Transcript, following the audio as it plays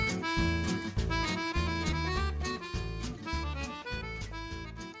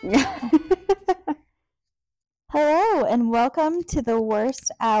Hello and welcome to the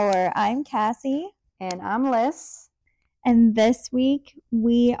worst hour. I'm Cassie. And I'm Liss. And this week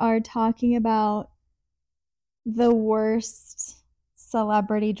we are talking about the worst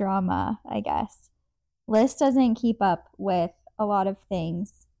celebrity drama, I guess. Liss doesn't keep up with a lot of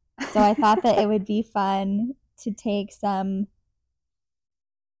things. So I thought that it would be fun to take some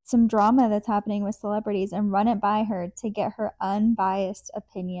drama that's happening with celebrities and run it by her to get her unbiased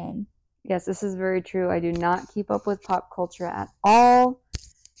opinion. Yes, this is very true. I do not keep up with pop culture at all.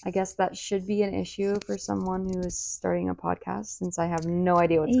 I guess that should be an issue for someone who is starting a podcast, since I have no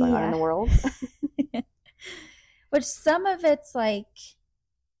idea what's going on in the world. Which some of it's like,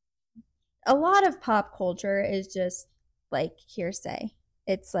 a lot of pop culture is just like hearsay.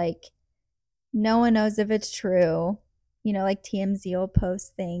 It's like no one knows if it's true. You know, like TMZ will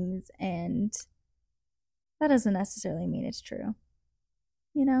post things and that doesn't necessarily mean it's true.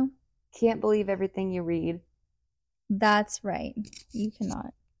 You know? Can't believe everything you read. That's right. You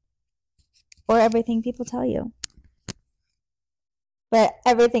cannot. Or everything people tell you. But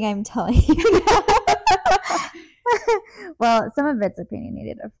everything I'm telling you. Well, some of it's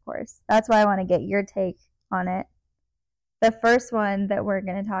opinionated, of course. That's why I want to get your take on it. The first one that we're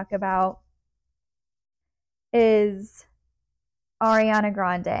going to talk about is Ariana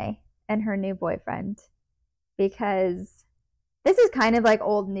Grande and her new boyfriend. Because this is kind of like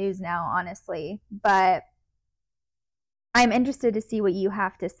old news now, honestly. But I'm interested to see what you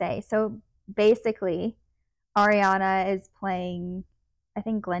have to say. So basically, Ariana is playing, I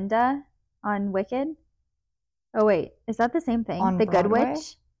think, Glinda on Wicked. Oh, wait. Is that the same thing? On the Broadway?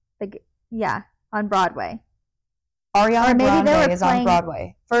 Good Witch? Yeah, on Broadway. Ariana Grande is on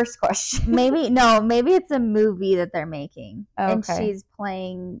Broadway. First question. Maybe it's a movie that they're making. Okay. And she's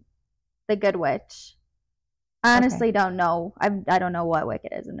playing the Good Witch. I honestly don't know. I don't know what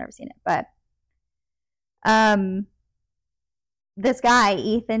Wicked is. I've never seen it. But this guy,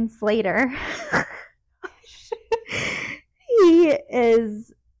 Ethan Slater, he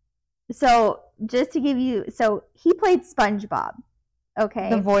is... So, just to give you... So, he played SpongeBob, okay?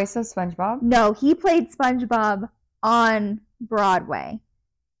 The voice of SpongeBob? No, he played SpongeBob on Broadway.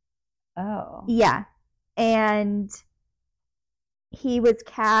 Oh. Yeah. And he was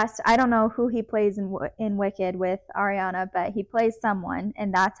cast... I don't know who he plays in Wicked with Ariana, but he plays someone,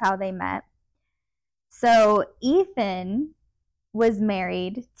 and that's how they met. So, Ethan was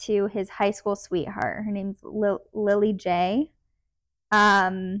married to his high school sweetheart. Her name's Lily J.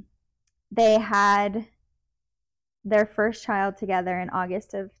 They had their first child together in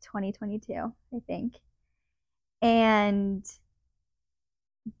August of 2022, I think. And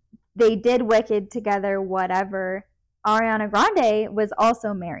they did Wicked together, whatever. Ariana Grande was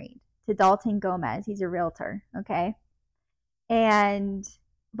also married to Dalton Gomez. He's a realtor, okay? And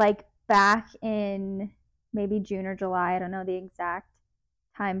like back in maybe June or July, I don't know the exact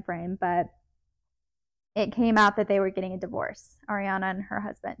time frame, but it came out that they were getting a divorce. Ariana and her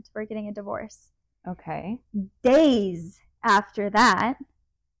husband were getting a divorce. Okay. Days after that,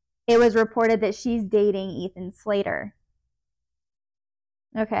 it was reported that she's dating Ethan Slater.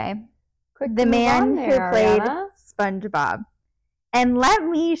 Okay. The man who played SpongeBob. And let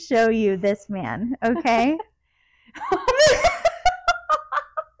me show you this man, okay?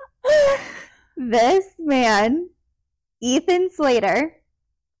 This man, Ethan Slater.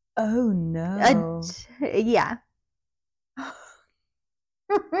 Oh, no. Yeah.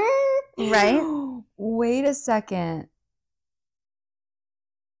 Right? Wait a second.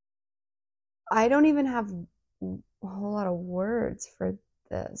 I don't even have a whole lot of words for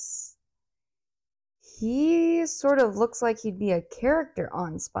this. He sort of looks like he'd be a character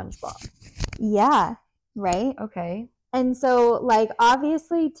on SpongeBob. Yeah, right? Okay. And so, like,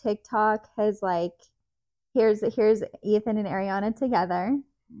 obviously TikTok has, like, here's Ethan and Ariana together.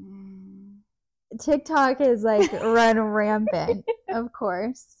 TikTok is, like, run rampant, of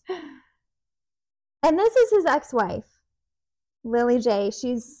course. And this is his ex-wife, Lily J.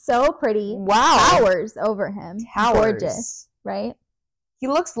 She's so pretty. Wow. Towers over him. Towers. Gorgeous, right? He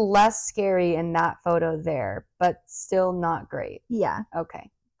looks less scary in that photo there, but still not great. Yeah.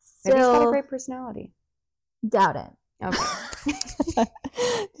 Okay. Maybe he's got a great personality. Doubt it. Okay.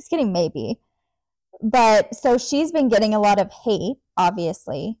 Just kidding, maybe. But so she's been getting a lot of hate,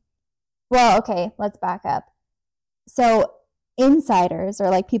 obviously. Well, okay, let's back up. So insiders, or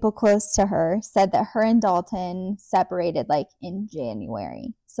like people close to her, said that her and Dalton separated like in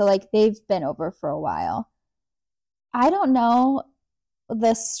January. So like they've been over for a while. I don't know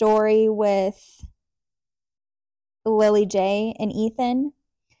the story with Lily J and Ethan,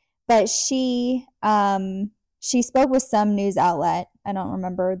 but she spoke with some news outlet I don't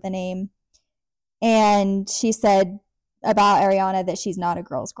remember the name. And she said about Ariana that she's not a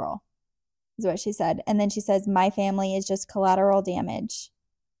girl's girl, is what she said. And then she says, my family is just collateral damage.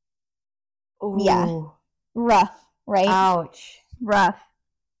 Ooh. Yeah. Rough, right? Ouch. Rough.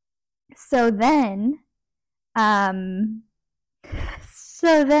 So then there's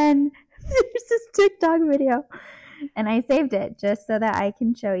this TikTok video, and I saved it just so that I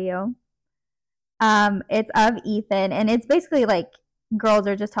can show you. It's of Ethan, and it's basically like girls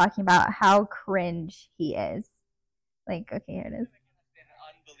are just talking about how cringe he is. Like, okay, here it is. It's been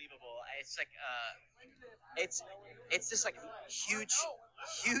unbelievable. It's like it's just like huge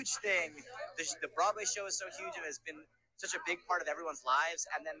thing. The Broadway show is so huge and has been such a big part of everyone's lives,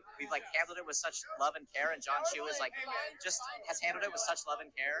 and then we've like handled it with such love and care, and John Chu is like just has handled it with such love and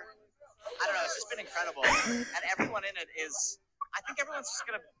care. I don't know, it's just been incredible. And everyone in it is, I think everyone's just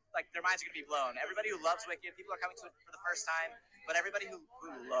gonna, like, their minds are gonna be blown. Everybody who loves Wicked, people are coming to it for the first time, but everybody who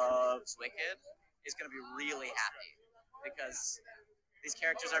loves Wicked is gonna be really happy because these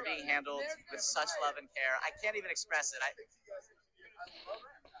characters are being handled with such love and care. I can't even express it.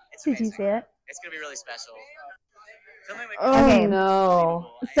 It's Did amazing. you see it? It's gonna be really special. Okay.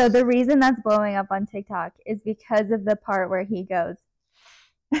 No. So the reason that's blowing up on TikTok is because of the part where he goes.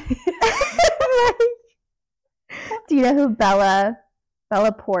 Like, do you know who Bella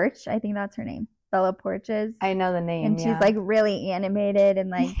Porch? I think that's her name. Bella Porch is. I know the name. And she's like really animated, and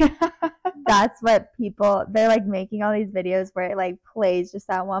like that's what they're like making all these videos where it like plays just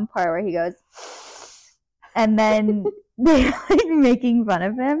that one part where he goes, and then they're like making fun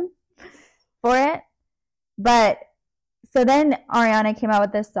of him for it. But so then Ariana came out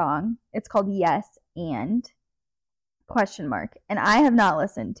with this song. It's called Yes and ? And I have not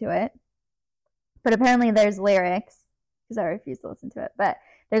listened to it, but apparently there's lyrics, because I refuse to listen to it, but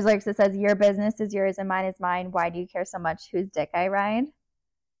there's lyrics that says, your business is yours and mine is mine. Why do you care so much whose dick I ride?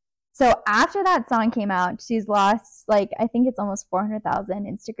 So after that song came out, she's lost like, I think it's almost 400,000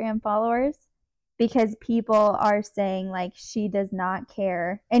 Instagram followers, because people are saying like she does not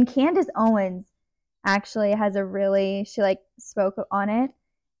care. And Candace Owens actually has she like spoke on it,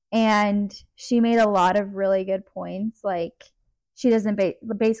 and she made a lot of really good points. Like she doesn't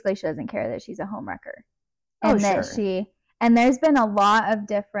basically she doesn't care that she's a homewrecker, and that sure. And there's been a lot of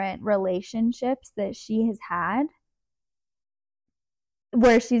different relationships that she has had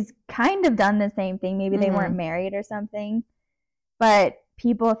where she's kind of done the same thing. Maybe they weren't married or something, but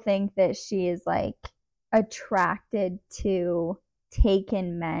people think that she is like attracted to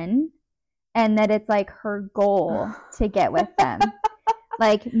taken men, and that it's like her goal to get with them.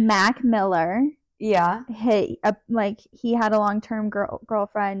 Like Mac Miller. Yeah. He had a long-term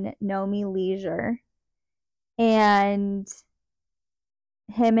girlfriend, Nomi Leisure. And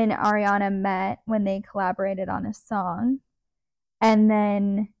him and Ariana met when they collaborated on a song. And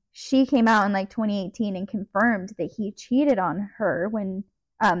then she came out in like 2018 and confirmed that he cheated on her when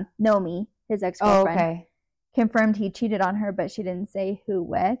Nomi, his ex-girlfriend, confirmed he cheated on her, but she didn't say who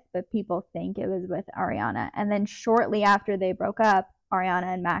with, but people think it was with Ariana. And then shortly after they broke up,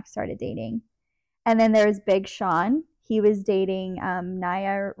 Ariana and Max started dating. And then there was Big Sean. He was dating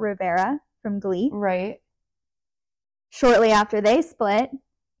Naya Rivera from Glee. Right. Shortly after they split,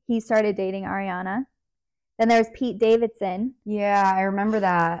 he started dating Ariana. Then there's Pete Davidson. Yeah, I remember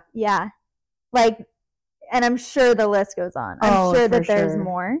that. Yeah. Like, and I'm sure the list goes on. I'm sure that there's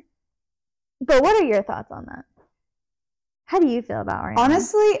more. But what are your thoughts on that? How do you feel about Ariana?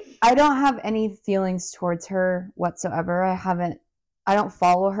 Honestly, I don't have any feelings towards her whatsoever. I don't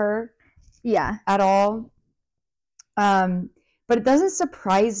follow her. Yeah. At all. But it doesn't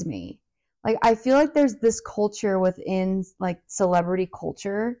surprise me. Like, I feel like there's this culture within like celebrity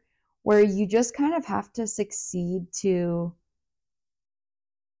culture where you just kind of have to succeed to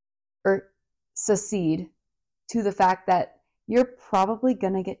the fact that you're probably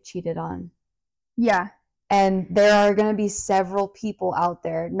going to get cheated on. Yeah. And there are going to be several people out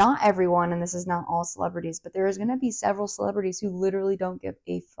there, not everyone, and this is not all celebrities, but there is going to be several celebrities who literally don't give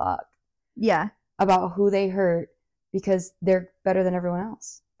a fuck. Yeah. About who they hurt because they're better than everyone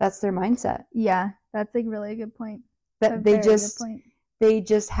else. That's their mindset. Yeah, that's a really good point. That they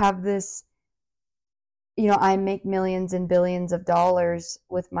just have this, I make millions and billions of dollars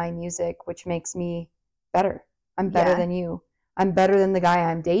with my music, which makes me better. I'm better than you. I'm better than the guy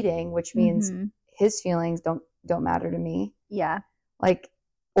I'm dating, which means his feelings don't matter to me. Yeah. Like,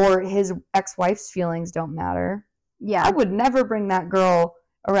 or his ex-wife's feelings don't matter. Yeah. I would never bring that girl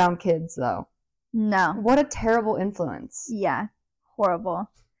around kids, though. No. What a terrible influence. Yeah. Horrible.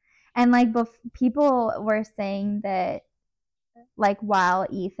 And like people were saying that like while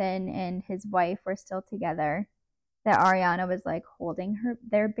Ethan and his wife were still together, that Ariana was like holding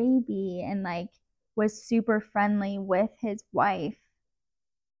their baby and like was super friendly with his wife,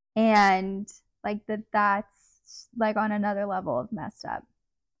 and like that's like on another level of messed up.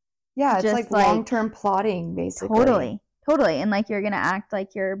 Yeah, it's like long-term plotting, basically. Totally. And like you're gonna act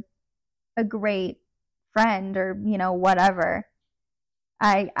like you're a great friend or whatever.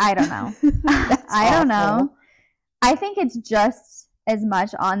 I don't know. I don't know. I think it's just as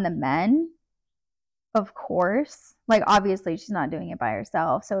much on the men, of course. Like obviously she's not doing it by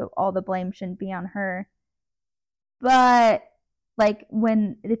herself, so all the blame shouldn't be on her. But like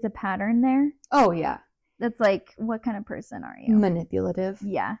when it's a pattern there. Oh yeah. That's like, what kind of person are you? Manipulative.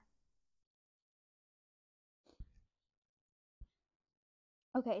 Yeah.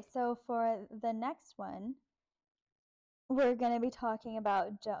 Okay, so for the next one, we're going to be talking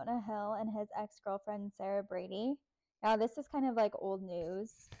about Jonah Hill and his ex-girlfriend, Sarah Brady. Now, this is kind of like old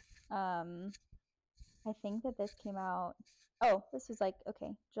news. I think that this came out, this was like,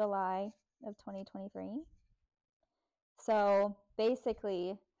 July of 2023. So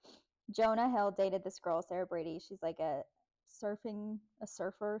basically, Jonah Hill dated this girl, Sarah Brady. She's like a surfing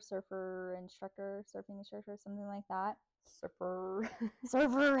instructor, something like that. Surfer.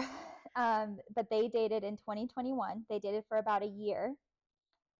 But they dated in 2021. They dated for about a year,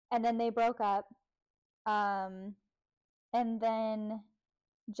 and then they broke up. And then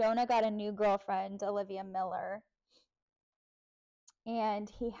Jonah got a new girlfriend, Olivia Miller, and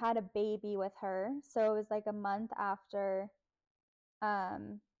he had a baby with her. So it was like a month after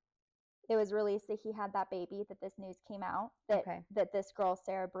it was released that he had that baby, that this news came out, that this girl,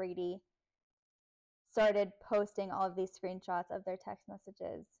 Sarah Brady, started posting all of these screenshots of their text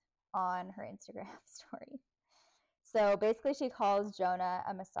messages on her Instagram story. So basically she calls Jonah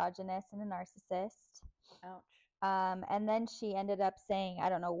a misogynist and a narcissist. Ouch. And then she ended up saying, I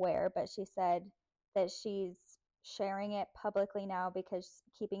don't know where, but she said that she's sharing it publicly now because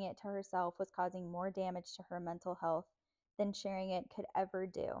keeping it to herself was causing more damage to her mental health than sharing it could ever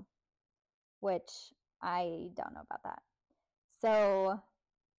do, which I don't know about that. So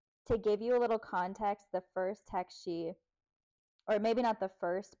to give you a little context, the first text or maybe not the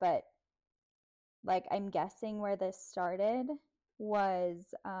first, but like I'm guessing where this started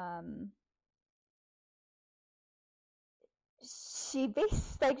was she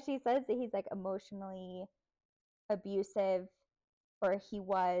says that he's like emotionally abusive, or he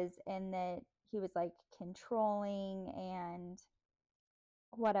was, and that he was like controlling and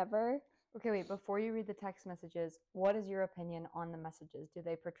whatever. Okay, wait, before you read the text messages, what is your opinion on the messages? Do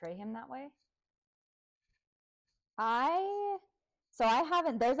they portray him that way? I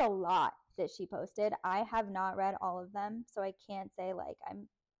haven't, there's a lot that she posted. I have not read all of them, so I can't say like I'm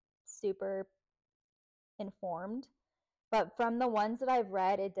super informed. But from the ones that I've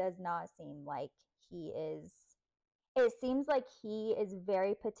read, it does not seem like it seems like he is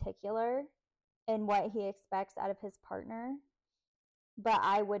very particular in what he expects out of his partner. But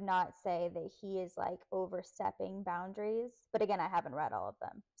I would not say that he is like overstepping boundaries. But again, I haven't read all of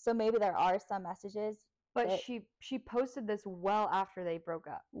them. So maybe there are some messages. But she posted this well after they broke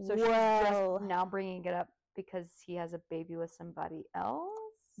up. So she's just now bringing it up because he has a baby with somebody else?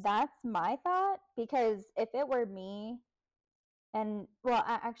 That's my thought. Because if it were me, and well,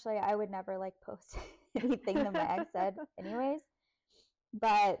 actually, I would never like post anything that my ex said anyways.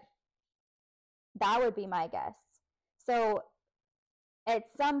 But that would be my guess. So at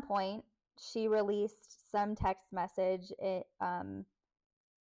some point, she released some text message of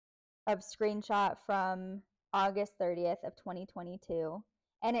screenshot from August 30th of 2022.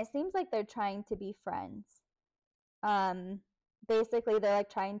 And it seems like they're trying to be friends. Basically, they're like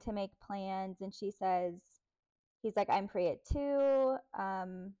trying to make plans, and she says, he's like, I'm free at 2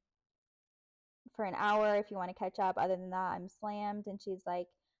 for an hour if you want to catch up. Other than that, I'm slammed. And she's like,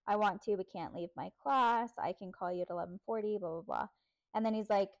 I want to, but can't leave my class. I can call you at 11:40, blah, blah, blah. And then he's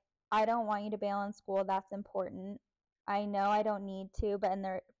like, I don't want you to bail on school. That's important. I know I don't need to, but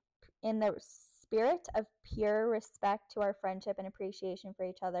in the spirit of pure respect to our friendship and appreciation for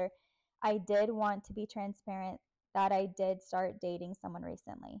each other, I did want to be transparent that I did start dating someone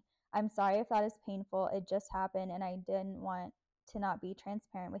recently. I'm sorry if that is painful. It just happened, and I didn't want to not be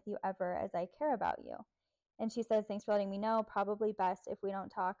transparent with you ever, as I care about you. And she says, thanks for letting me know. Probably best if we don't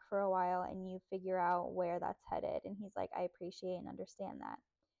talk for a while and you figure out where that's headed. And he's like, I appreciate and understand that.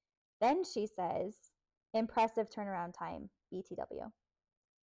 Then she says, impressive turnaround time, BTW.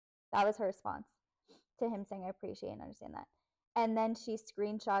 That was her response to him saying, I appreciate and understand that. And then she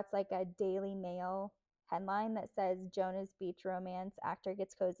screenshots like a Daily Mail headline that says, Jonah's beach romance, actor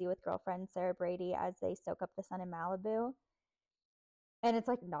gets cozy with girlfriend Sarah Brady as they soak up the sun in Malibu. And it's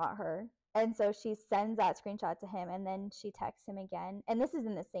like not her. And so she sends that screenshot to him, and then she texts him again. And this is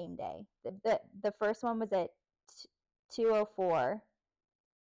in the same day. The first one was at 2:04,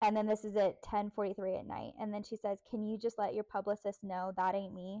 and then this is at 10:43 at night. And then she says, "Can you just let your publicist know that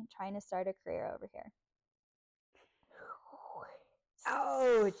ain't me trying to start a career over here?"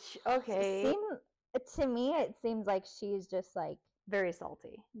 Ouch. Okay. To me, it seems like she's just like very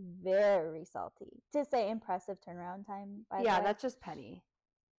salty. Very salty. To say impressive turnaround time, by the way. Yeah, that's just petty.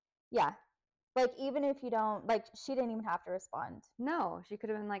 Yeah. Like, even if you don't, like, she didn't even have to respond. No, she could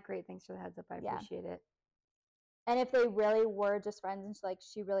have been like, great, thanks for the heads up. I appreciate it. And if they really were just friends and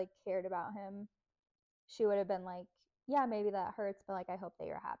she really cared about him, she would have been like, yeah, maybe that hurts, but like, I hope that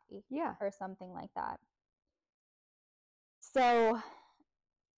you're happy. Yeah. Or something like that. So.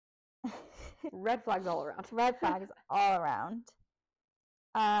 Red flags all around. Red flags all around.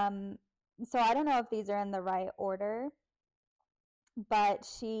 So I don't know if these are in the right order, but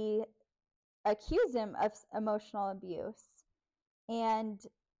she accused him of emotional abuse, and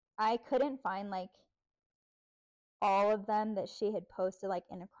I couldn't find like all of them that she had posted like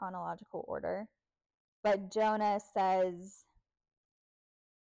in a chronological order, but Jonah says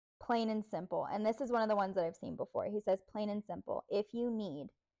plain and simple, and this is one of the ones that I've seen before. He says plain and simple, if you need,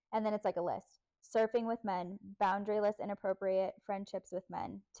 and then it's like a list: surfing with men, boundaryless inappropriate friendships with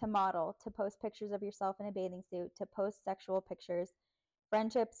men, to model, to post pictures of yourself in a bathing suit, to post sexual pictures,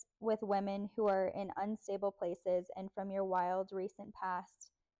 friendships with women who are in unstable places and from your wild recent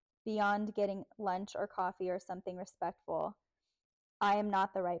past, beyond getting lunch or coffee or something respectful. I am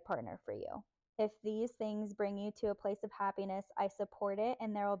not the right partner for you. If these things bring you to a place of happiness, I support it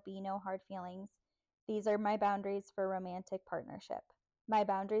and there will be no hard feelings. These are my boundaries for romantic partnership. My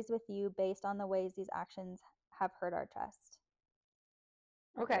boundaries with you based on the ways these actions have hurt our trust.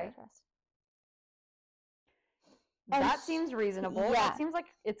 Okay. That seems reasonable. Yeah. That seems like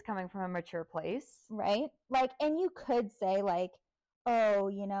it's coming from a mature place. Right? Like, and you could say like, oh,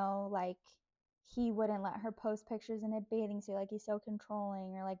 you know, like he wouldn't let her post pictures in a bathing suit, like he's so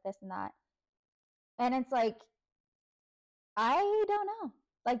controlling, or like this and that. And it's like, I don't know.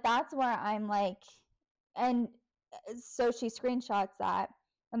 Like, that's where I'm like, and so she screenshots that,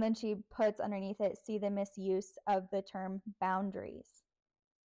 and then she puts underneath it, see the misuse of the term boundaries.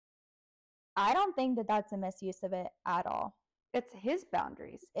 I don't think that that's a misuse of it at all. It's his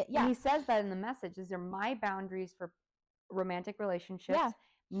boundaries. Yeah. And he says that in the message. These are my boundaries for romantic relationships. Yeah.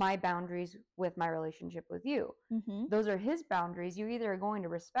 My boundaries with my relationship with you. Mm-hmm. Those are his boundaries. You either are going to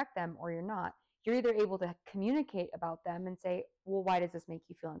respect them or you're not. You're either able to communicate about them and say, well, why does this make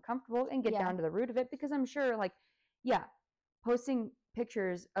you feel uncomfortable? And get down to the root of it. Because I'm sure, like, yeah, posting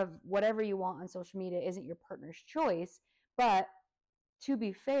pictures of whatever you want on social media isn't your partner's choice. But to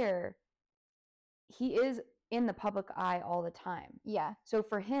be fair, he is in the public eye all the time. Yeah. So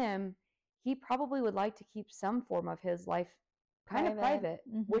for him, he probably would like to keep some form of his life kind of private,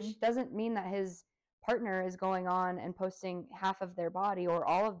 mm-hmm. which doesn't mean that his partner is going on and posting half of their body or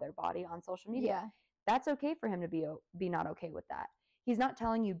all of their body on social media. Yeah. That's okay for him to be not okay with that. He's not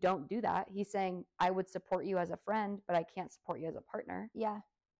telling you don't do that. He's saying, I would support you as a friend, but I can't support you as a partner. Yeah.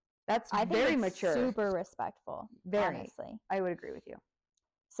 I think very mature. Super respectful, very, honestly. I would agree with you.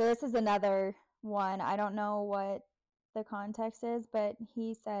 So this is another one. I don't know what the context is, but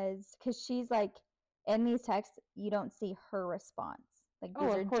he says, because she's like, in these texts, you don't see her response. Like, these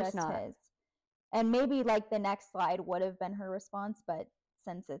are just his. And maybe like the next slide would have been her response, but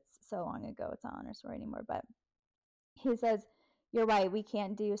since it's so long ago, it's not on her story anymore. But he says, you're right, we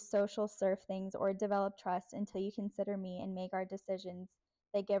can't do social surf things or develop trust until you consider me and make our decisions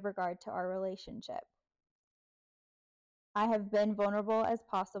that give regard to our relationship. I have been vulnerable as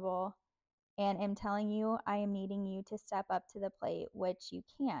possible and am telling you I am needing you to step up to the plate, which you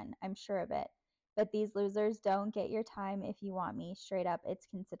can, I'm sure of it. But these losers don't get your time if you want me. Straight up, it's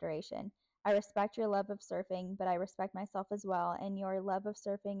consideration. I respect your love of surfing, but I respect myself as well, and your love of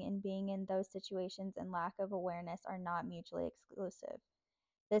surfing and being in those situations and lack of awareness are not mutually exclusive.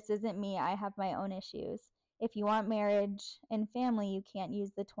 This isn't me. I have my own issues. If you want marriage and family, you can't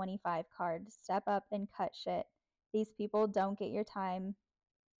use the 25 card. Step up and cut shit. These people don't get your time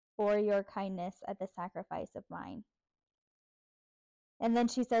or your kindness at the sacrifice of mine. And then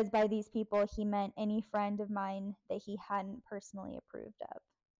she says, by these people, he meant any friend of mine that he hadn't personally approved of.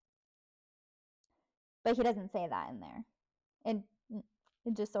 But he doesn't say that in there. And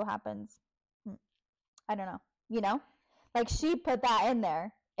it just so happens, I don't know, you know? Like, she put that in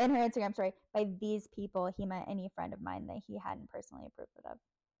there in her Instagram story. By these people, he meant any friend of mine that he hadn't personally approved of.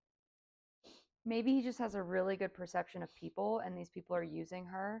 Maybe he just has a really good perception of people, and these people are using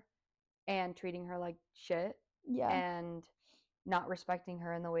her and treating her like shit. Yeah. And not respecting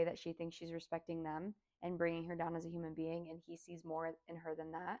her in the way that she thinks she's respecting them and bringing her down as a human being, and he sees more in her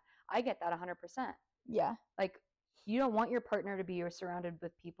than that. I get that 100%. Yeah. Like, you don't want your partner to be surrounded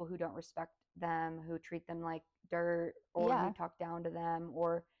with people who don't respect them, who treat them like dirt, or who talk down to them,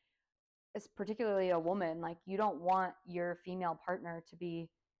 or it's particularly a woman. Like, you don't want your female partner to be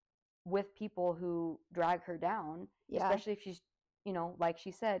with people who drag her down, especially if she's, you know, like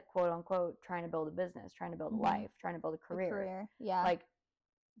she said, quote unquote, trying to build a business, trying to build a life, trying to build a career. Yeah. Like,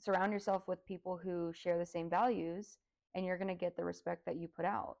 surround yourself with people who share the same values, and you're going to get the respect that you put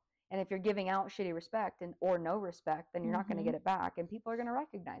out. And if you're giving out shitty respect or no respect, then you're not going to get it back, and people are going to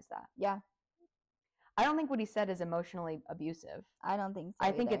recognize that. Yeah. I don't think what he said is emotionally abusive. I don't think so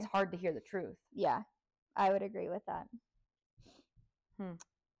I think it's hard to hear the truth. Yeah. I would agree with that.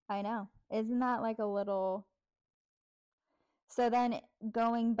 I know. Isn't that like a little... So then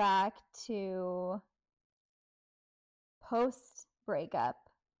going back to post breakup.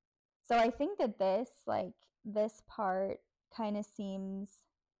 So I think that this part kind of seems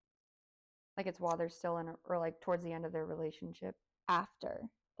like it's while they're still in, or like towards the end of their relationship. After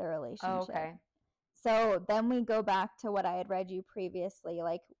their relationship. Oh, okay. So then we go back to what I had read you previously,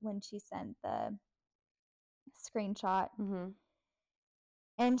 like when she sent the screenshot.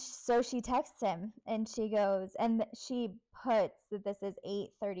 And so she texts him, and she goes, and she puts that this is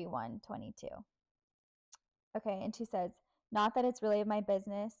 8/31/22. Okay, and she says, not that it's really my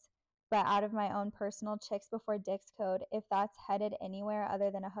business, but out of my own personal chicks before dicks code, if that's headed anywhere other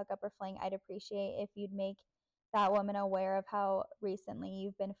than a hookup or fling, I'd appreciate if you'd make that woman aware of how recently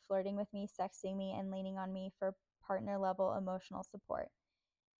you've been flirting with me, sexting me, and leaning on me for partner level emotional support.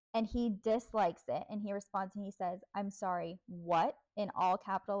 And he dislikes it, and he responds and he says, I'm sorry, what? In all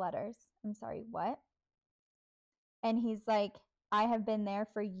capital letters. I'm sorry, what? And he's like, I have been there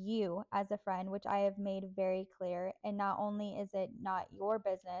for you as a friend, which I have made very clear. And not only is it not your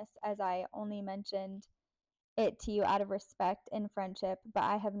business, as I only mentioned it to you out of respect and friendship, but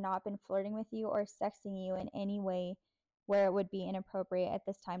I have not been flirting with you or sexting you in any way where it would be inappropriate at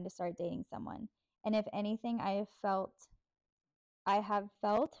this time to start dating someone. And if anything, I have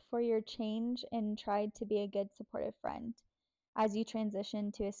felt for your change and tried to be a good supportive friend as you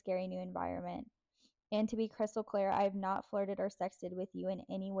transition to a scary new environment. And to be crystal clear, I have not flirted or sexted with you in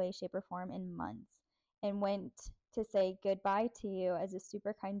any way, shape, or form in months, and went to say goodbye to you as a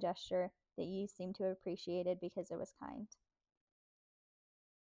super kind gesture that you seem to have appreciated because it was kind.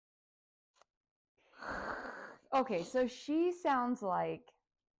 Okay, so she sounds like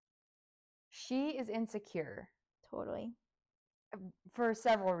she is insecure. Totally. For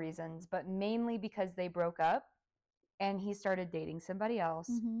several reasons, but mainly because they broke up and he started dating somebody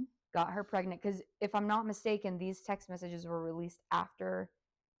else. Got her pregnant, because if I'm not mistaken, these text messages were released after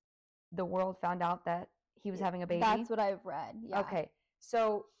the world found out that he was having a baby. That's what I've read. Yeah. Okay,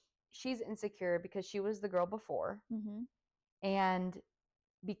 so she's insecure because she was the girl before, and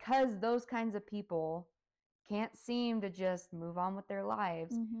because those kinds of people can't seem to just move on with their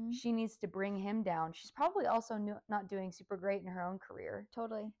lives, she needs to bring him down. She's probably also not doing super great in her own career.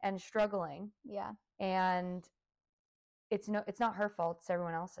 Totally. And struggling. Yeah. And it's not her fault, it's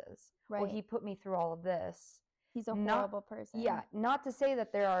everyone else's. Right. Well, he put me through all of this. He's a horrible person. Yeah, not to say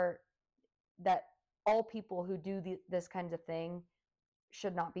that that all people who do this kind of thing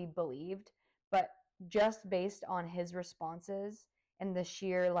should not be believed, but just based on his responses and the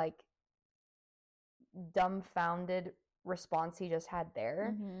sheer like dumbfounded response he just had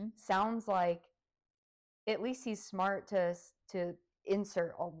there, sounds like at least he's smart to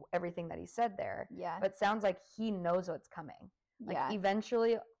insert everything that he said there. Yeah. But sounds like he knows what's coming. Like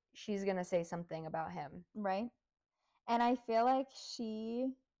eventually she's going to say something about him. Right. And I feel like she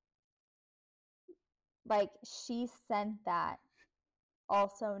sent that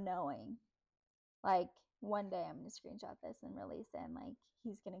also knowing, like, one day I'm going to screenshot this and release it, and like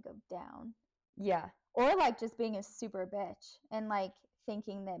he's going to go down. Yeah. Or like just being a super bitch and like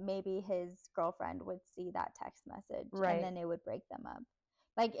thinking that maybe his girlfriend would see that text message and then it would break them up.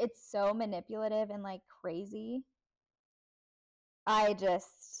 Like, it's so manipulative and like crazy. I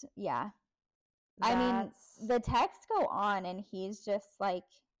mean, the texts go on and he's just like,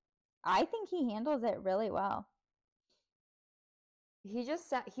 I think he handles it really well. He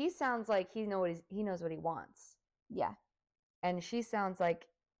sounds like he knows what he wants. Yeah. And she sounds like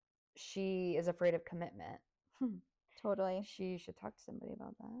she is afraid of commitment. Totally. She should talk to somebody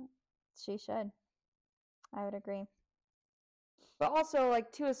about that. She should. I would agree. But also,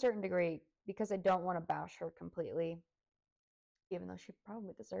 like, to a certain degree, because I don't want to bash her completely, even though she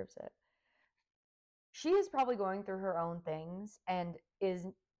probably deserves it. She is probably going through her own things and is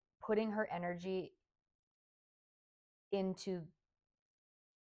putting her energy into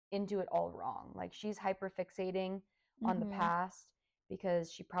it all wrong. Like, she's hyperfixating on the past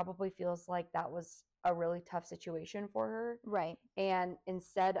because she probably feels like that was a really tough situation for her. Right. And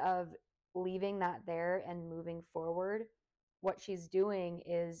instead of leaving that there and moving forward, what she's doing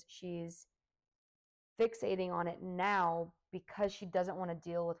is she's fixating on it now because she doesn't want to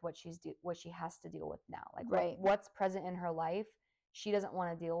deal with what she has to deal with now. Like, what's present in her life, she doesn't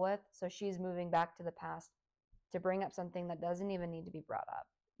want to deal with. So she's moving back to the past to bring up something that doesn't even need to be brought up.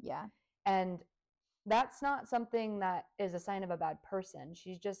 Yeah. And that's not something that is a sign of a bad person.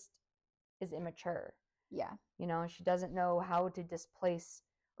 She just is immature. Yeah. You know, she doesn't know how to displace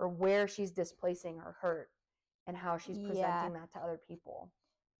or where she's displacing her hurt and how she's presenting that to other people.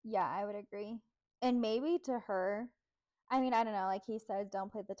 Yeah, I would agree. And maybe to her, I mean, I don't know, like he says,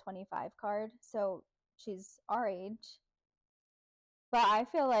 don't play the 25 card. So she's our age. But I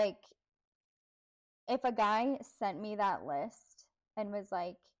feel like if a guy sent me that list and was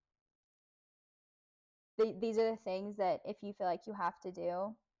like, these are the things that if you feel like you have to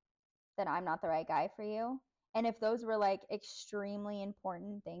do, then I'm not the right guy for you. And if those were like extremely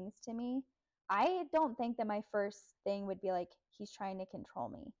important things to me, I don't think that my first thing would be like, he's trying to control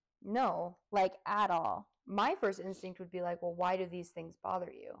me. No. Like, at all. My first instinct would be like, well, why do these things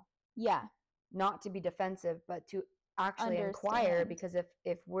bother you? Yeah. Not to be defensive, but to actually inquire, because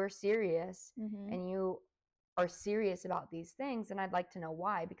if we're serious and you are serious about these things, then I'd like to know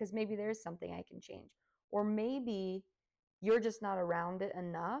why, because maybe there's something I can change. Or maybe you're just not around it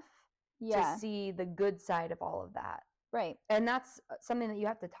enough to see the good side of all of that. Right. And that's something that you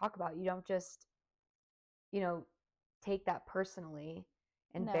have to talk about. You don't just, take that personally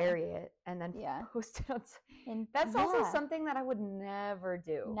and bury it and then post it on. And that's also something that I would never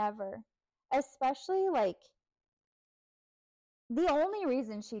do. Never. Especially, like, the only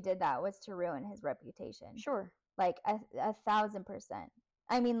reason she did that was to ruin his reputation. Sure. Like, 1,000%.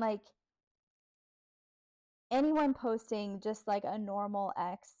 I mean, like, anyone posting just like a normal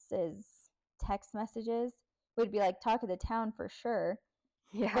ex's text messages would be like talk of the town for sure.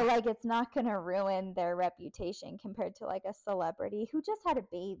 Yeah. But like, it's not going to ruin their reputation compared to like a celebrity who just had a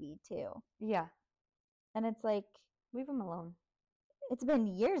baby too. Yeah. And it's like, leave them alone. It's been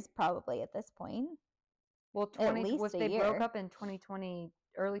years probably at this point. Well, at least they broke up in 2020,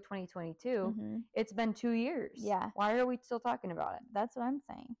 early 2022. It's been 2 years. Yeah. Why are we still talking about it? That's what I'm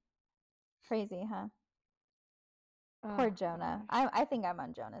saying. Crazy, huh? Poor Jonah. I think I'm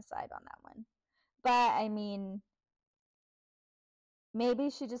on Jonah's side on that one. But I mean, maybe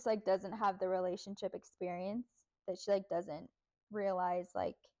she just like doesn't have the relationship experience, that she like doesn't realize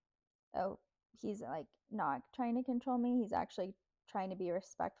like, oh, he's like not trying to control me. He's actually trying to be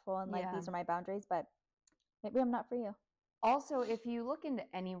respectful and like these are my boundaries, but maybe I'm not for you. Also, if you look into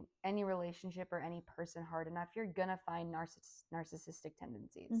any relationship or any person hard enough, you're gonna find narcissistic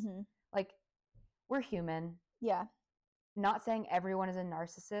tendencies. Like, we're human. Yeah. Not saying everyone is a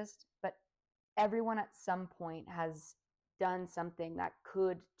narcissist, but everyone at some point has done something that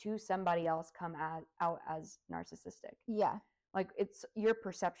could to somebody else come out as narcissistic. Yeah. Like, it's your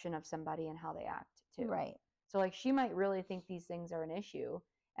perception of somebody and how they act too. Right. So like, she might really think these things are an issue,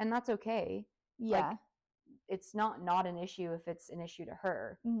 and that's okay. Yeah. Like, it's not an issue if it's an issue to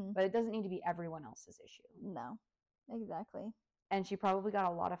her, but it doesn't need to be everyone else's issue. No, exactly. And she probably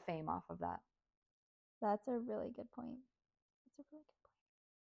got a lot of fame off of that. That's a really good point. That's a really good point.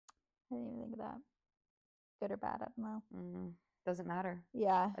 I didn't even think of that. Good or bad, I don't know. Doesn't matter.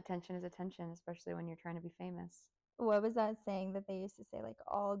 Yeah. Attention is attention, especially when you're trying to be famous. What was that saying that they used to say? Like,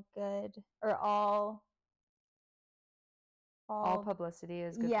 all good or all publicity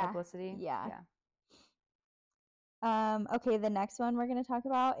is good publicity. Yeah. Okay, the next one we're going to talk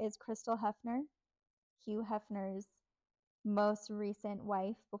about is Crystal Hefner, Hugh Hefner's most recent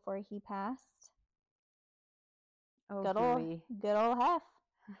wife before he passed. Oh, good old Hef.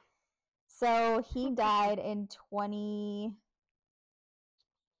 So he died in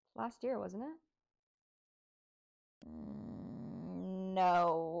last year, wasn't it?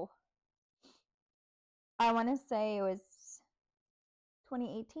 No. I want to say it was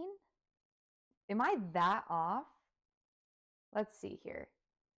 2018. Am I that off? Let's see here.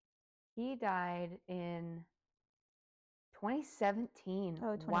 He died in 2017.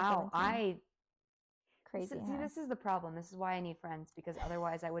 Oh, 2017. Wow. Crazy. See, this is the problem. This is why I need friends, because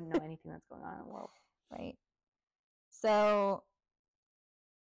otherwise I wouldn't know anything that's going on in the world. Right. So,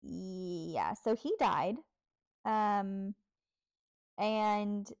 yeah. So he died. And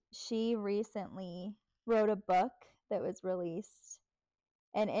she recently wrote a book that was released.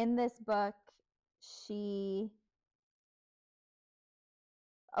 And in this book,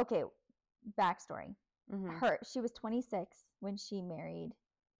 okay, backstory. She was 26 when she married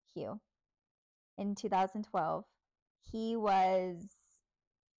Hugh in 2012. He was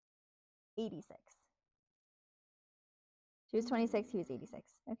 86. She was 26, he was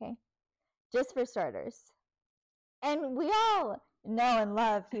 86. Okay. Just for starters. And we all know and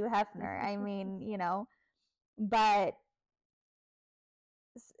love Hugh Hefner. I mean, you know, but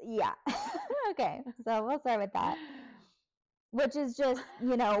yeah. Okay. So we'll start with that. Which is just,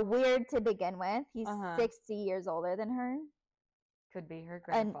 you know, weird to begin with. He's 60 years older than her. Could be her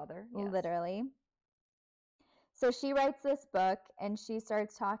grandfather. Yes. Literally. So she writes this book and she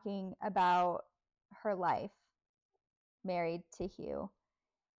starts talking about her life married to Hugh.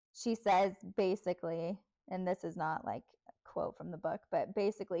 She says basically, and this is not like a quote from the book, but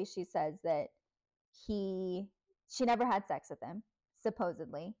basically she says that she never had sex with him,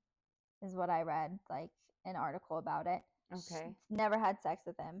 supposedly, is what I read, like an article about it. Okay. She never had sex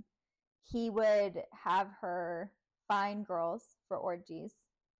with him. He would have her find girls for orgies.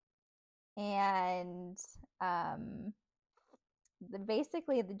 And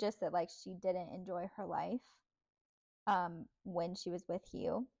basically just that like she didn't enjoy her life when she was with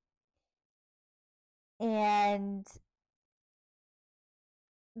Hugh. And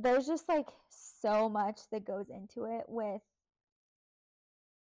there's just like so much that goes into it with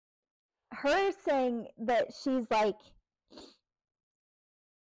her saying that she's like,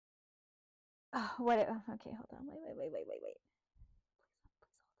 oh, what? Okay, hold on. Wait.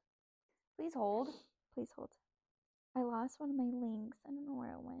 Please hold. Please hold. I lost one of my links. I don't know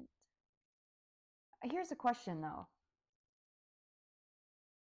where it went. Here's a question though.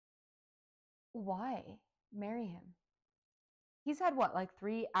 Why marry him? He's had what, like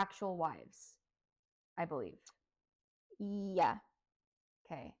 3 actual wives, I believe. Yeah.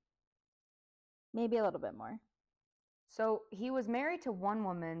 Okay. Maybe a little bit more. So he was married to one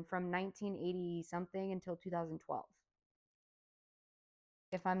woman from 1980 something until 2012.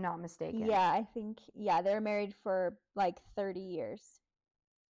 If I'm not mistaken. Yeah, I think, yeah, they were married for like 30 years.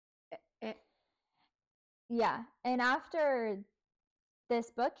 Yeah. And after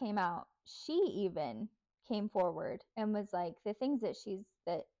this book came out, she even came forward and was like, the things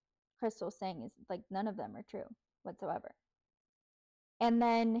that Crystal's saying is like none of them are true whatsoever. And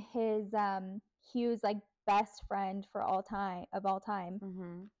then Hugh's like best friend of all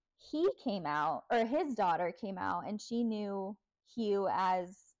time, he came out, or his daughter came out, and she knew Hugh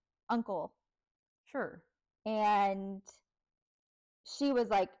as uncle. Sure. And she was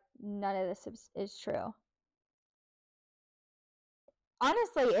like, none of this is true.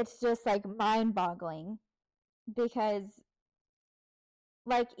 Honestly, it's just like mind-boggling because,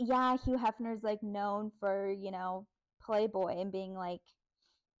 like, yeah, Hugh Hefner's like known for, you know, Playboy and being like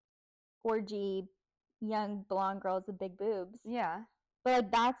orgy young blonde girls with big boobs. Yeah. But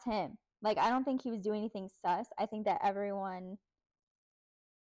like that's him. Like I don't think he was doing anything sus. I think that everyone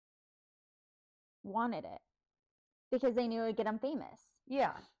wanted it because they knew it would get him famous.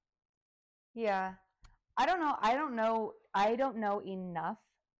 Yeah. Yeah. I don't know enough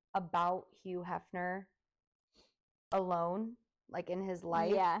about Hugh Hefner alone, like in his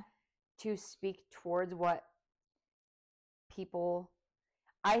life, to speak towards what people.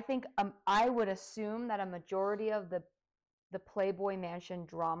 I think I would assume that a majority of the Playboy Mansion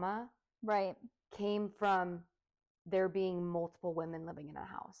drama came from there being multiple women living in a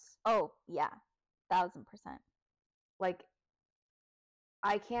house. Oh, yeah. 1,000%. Like,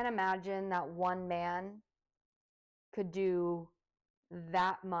 I can't imagine that one man could do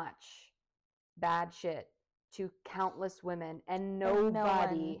that much bad shit to countless women and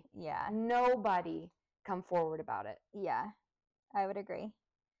nobody come forward about it. Yeah, I would agree.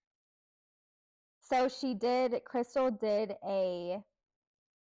 So Crystal did a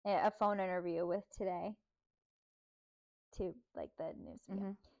phone interview with Today, to like the news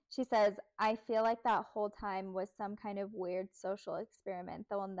media. She says, I feel like that whole time was some kind of weird social experiment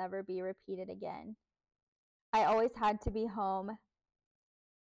that will never be repeated again. I always had to be home.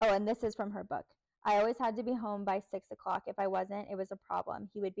 Oh, and this is from her book. I always had to be home by 6 o'clock. If I wasn't, it was a problem.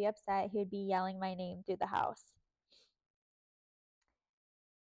 He would be upset. He would be yelling my name through the house.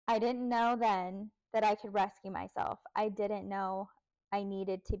 I didn't know then that I could rescue myself. I didn't know I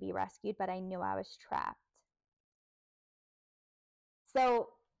needed to be rescued, but I knew I was trapped. So,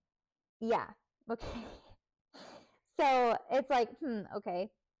 yeah, okay. So it's like, okay.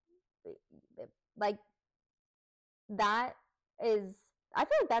 Like, that is, I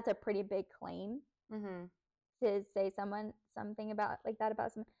feel like that's a pretty big claim to say something about like that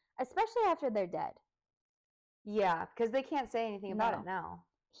about someone, especially after they're dead. Yeah, because they can't say anything about it now.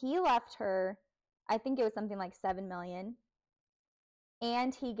 He left her, I think it was something like $7 million,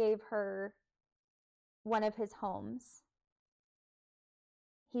 and he gave her one of his homes.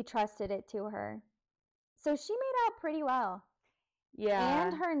 He trusted it to her. So she made out pretty well. Yeah.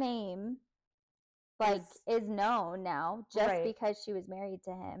 And her name is known now just because she was married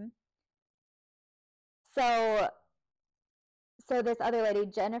to him. So this other lady,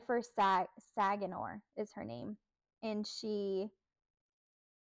 Jennifer Saganor is her name. And she's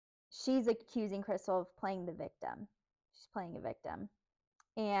accusing Crystal of playing the victim. She's playing a victim.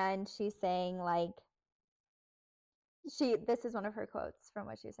 And she's saying, like, this is one of her quotes from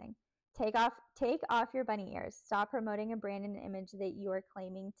what she was saying. Take off your bunny ears. Stop promoting a brand and image that you are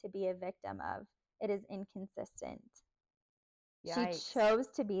claiming to be a victim of. It is inconsistent. Yikes. She chose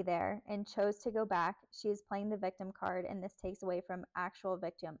to be there and chose to go back. She is playing the victim card, and this takes away from actual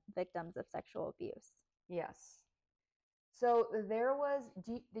victims of sexual abuse. Yes. So there was.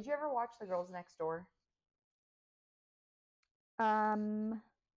 Did you ever watch The Girls Next Door?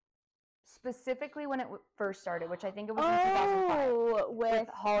 Specifically when it first started, which I think it was in 2005 with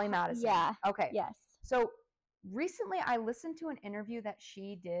Holly Madison. Yeah. Okay. Yes. So recently I listened to an interview that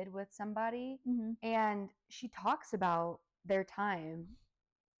she did with somebody, and she talks about their time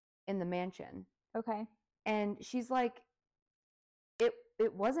in the mansion. Okay. And she's like, it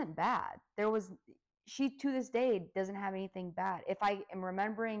wasn't bad. She to this day doesn't have anything bad. If I am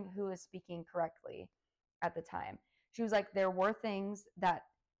remembering who is speaking correctly at the time, she was like, there were things that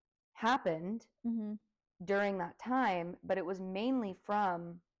happened during that time, but it was mainly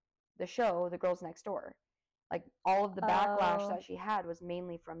from the show The Girls Next Door. Like, all of the backlash that she had was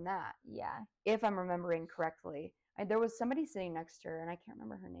mainly from that. Yeah. If I'm remembering correctly. There was somebody sitting next to her, and I can't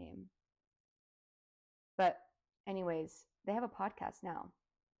remember her name. But anyways, they have a podcast now.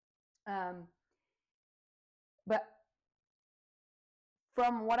 But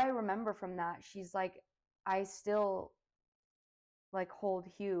from what I remember from that, she's like, I still like hold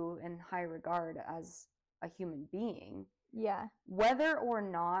Hugh in high regard as a human being. Yeah. Whether or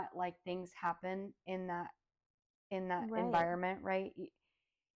not like things happen in that environment, right?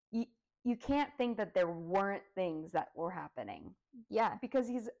 You can't think that there weren't things that were happening. Yeah. Because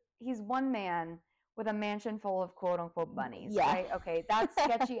he's one man with a mansion full of quote unquote bunnies. Yeah. Right? Okay, that's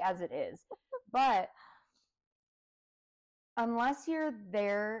sketchy as it is. But unless you're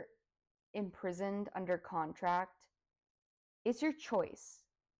there imprisoned under contract, it's your choice.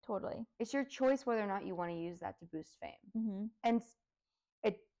 Totally. It's your choice whether or not you want to use that to boost fame. Mm-hmm. And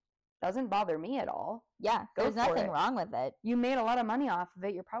it doesn't bother me at all. Yeah, there's nothing wrong with it. You made a lot of money off of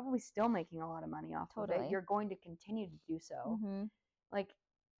it. You're probably still making a lot of money off of it. You're going to continue to do so. Mm-hmm. Like,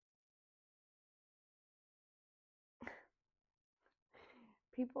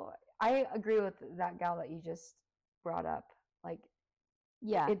 people, I agree with that gal that you just brought up. Like,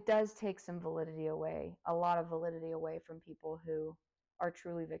 yeah, it does take some validity away, a lot of validity away from people who are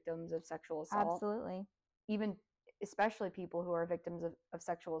truly victims of sexual assault. Absolutely. Even, especially people who are victims of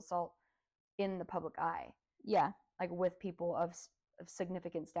sexual assault in the public eye. Yeah. Like with people of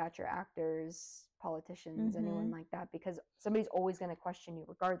significant stature, actors, politicians, anyone like that, because somebody's always going to question you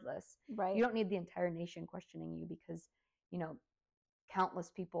regardless. Right. You don't need the entire nation questioning you because, you know, countless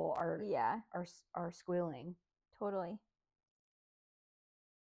people are squealing. Totally.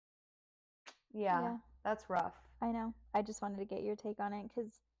 Yeah, that's rough. I know. I just wanted to get your take on it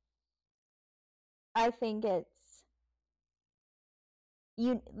because I think it's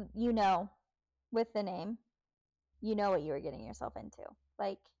you know, with the name, you know what you were getting yourself into.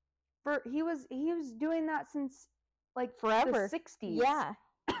 Like, he was doing that since like forever. The 60s. Yeah.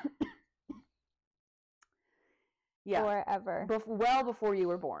 Yeah. Forever. Well before you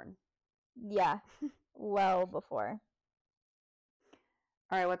were born. Yeah. Well before.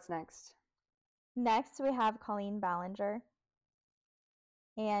 All right, what's next? Next, we have Colleen Ballinger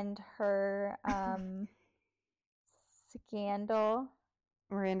and her scandal.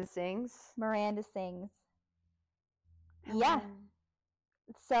 Miranda Sings. Yeah.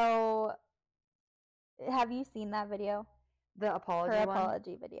 So, have you seen that video? The apology Her one?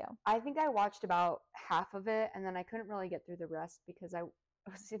 apology video. I think I watched about half of it, and then I couldn't really get through the rest because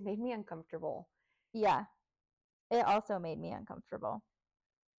it made me uncomfortable. Yeah. It also made me uncomfortable.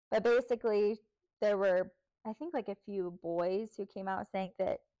 But basically, there were, I think, like a few boys who came out saying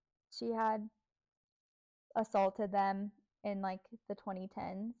that she had assaulted them in like the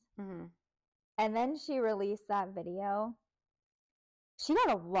 2010s. Mm-hmm. And then she released that video. She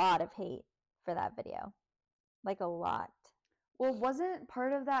got a lot of hate for that video. Like a lot. Well, wasn't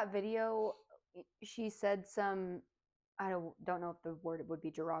part of that video, she said some, I don't know if the word would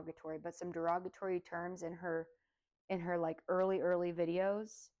be derogatory, but some derogatory terms in her like early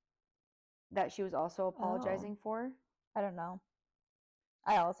videos that she was also apologizing for? I don't know.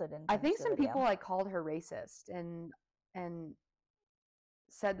 I also didn't. I think some people like called her racist and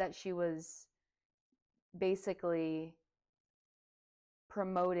said that she was basically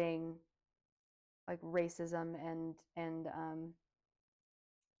promoting like racism and I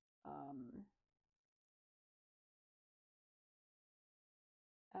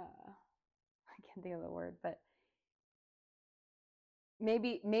can't think of the word, but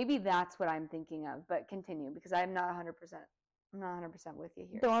maybe that's what I'm thinking of. But continue, because I'm not 100%. I'm not 100% with you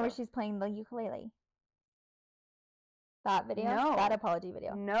here. The one where she's playing the ukulele. That video? No. That apology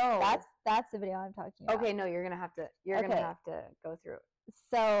video. No. That's the video I'm talking about. Okay, no, you're gonna have to go through it.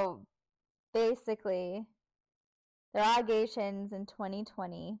 So basically, there are allegations in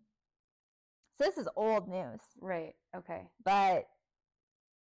 2020. So this is old news. Right. Okay. But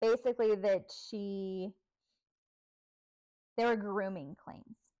basically that there were grooming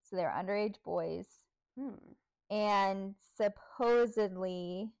claims. So they were underage boys. And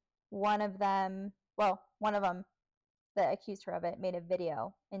supposedly one of them that accused her of it made a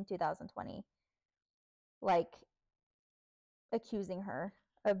video in 2020, like accusing her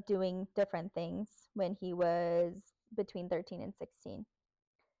of doing different things when he was between 13 and 16,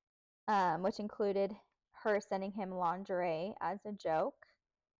 which included her sending him lingerie as a joke.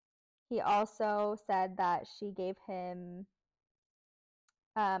 He also said that she gave him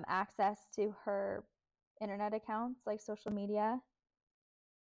access to her internet accounts, like social media,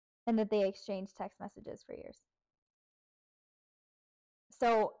 and that they exchanged text messages for years.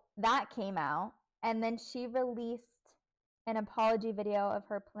 So that came out, and then she released an apology video of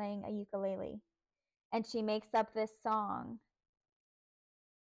her playing a ukulele, and she makes up this song.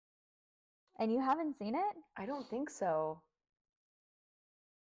 And you haven't seen it? I don't think so.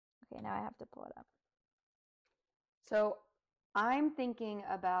 Okay, now I have to pull it up. So I'm thinking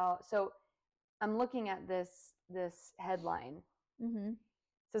about, I'm looking at this headline. Mm-hmm. It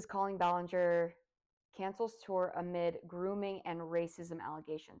says Colleen Ballinger cancels tour amid grooming and racism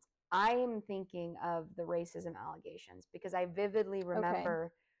allegations. I am thinking of the racism allegations because I vividly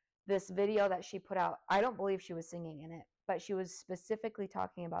remember this video that she put out. I don't believe she was singing in it, but she was specifically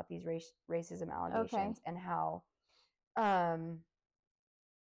talking about these racism allegations and how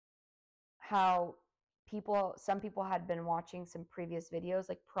some people had been watching some previous videos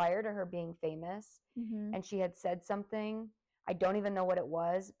like prior to her being famous, and she had said something. I don't even know what it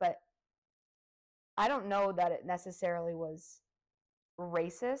was, but I don't know that it necessarily was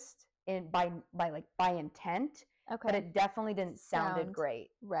racist by intent. Okay. But it definitely didn't sound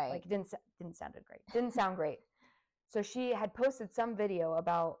great. Right. Like it didn't sound great. So she had posted some video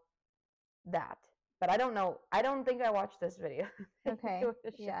about that. But I don't know. I don't think I watched this video. Okay.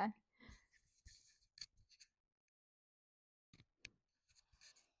 Yeah.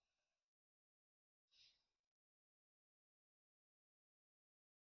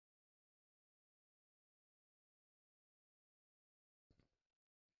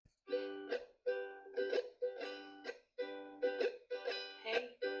 Hey,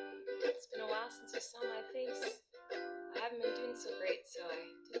 it's been a while since you saw my face. I haven't been doing so great, so I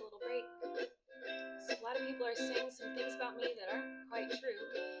took a little break. So a lot of people are saying some things about me that aren't quite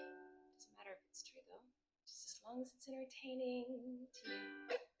true. Doesn't matter if it's true though, just as long as it's entertaining to you.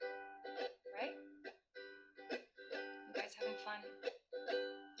 Right? You guys having fun?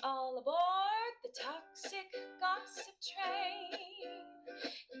 All aboard the toxic gossip train,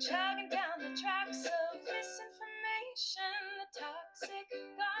 chugging down the tracks of misinformation. The toxic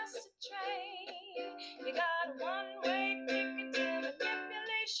gossip train, you got a one-way ticket to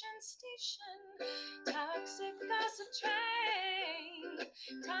manipulation station. Toxic gossip train,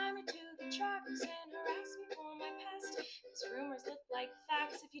 tie me to the tracks and harass me for my past. These rumors look like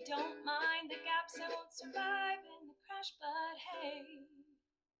facts. If you don't mind the gaps, I won't survive in the crash. But hey,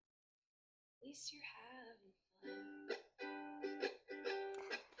 at least you're having fun.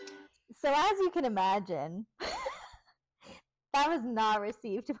 So as you can imagine, that was not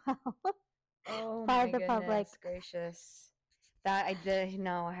received well by the public. Gracious. That I did.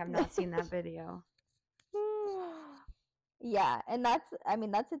 No, I have not seen that video. Yeah, and that's a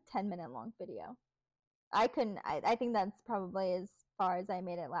 10-minute long video. I think that's probably as far as I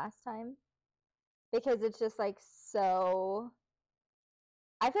made it last time, because it's just like so.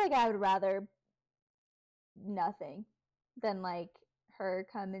 I feel like I would rather nothing than like her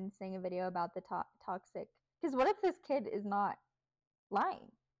come and sing a video about the toxic. Because what if this kid is not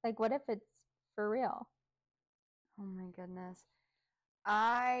lying? Like, what if it's for real? Oh my goodness.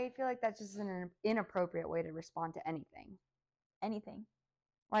 I feel like that's just an inappropriate way to respond to anything. Anything.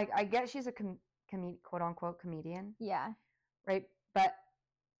 Like, I get she's a quote unquote comedian. Yeah. Right? But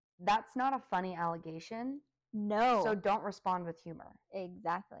that's not a funny allegation. No. So don't respond with humor.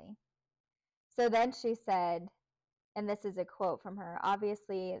 Exactly. So then she said, and this is a quote from her,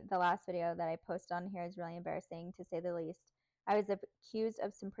 obviously the last video that I posted on here is really embarrassing, to say the least. I was accused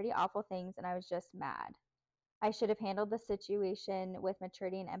of some pretty awful things, and I was just mad. I should have handled the situation with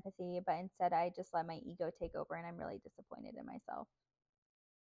maturity and empathy, but instead I just let my ego take over, and I'm really disappointed in myself.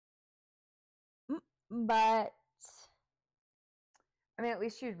 But I mean, at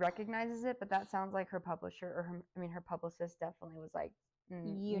least she recognizes it, but that sounds like her publisher or her publicist definitely was like,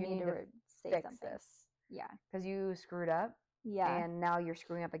 you need to say fix something. this. Yeah. Because you screwed up. Yeah. And now you're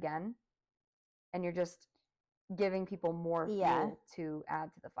screwing up again. And you're just giving people more fuel to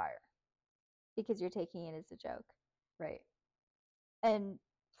add to the fire. Because you're taking it as a joke. Right. And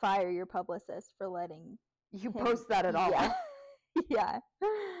fire your publicist for letting you post that at all. Yeah. Yeah.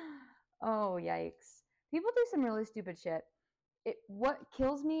 Oh, yikes. People do some really stupid shit. What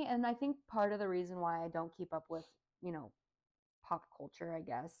kills me, and I think part of the reason why I don't keep up with, pop culture, I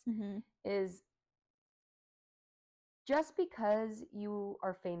guess, is just because you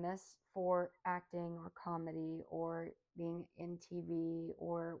are famous for acting or comedy or being in TV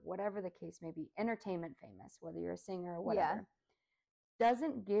or whatever the case may be, entertainment famous, whether you're a singer or whatever,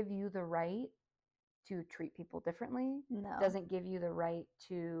 doesn't give you the right to treat people differently. No. Doesn't give you the right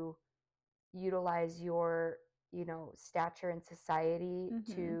to utilize your, stature in society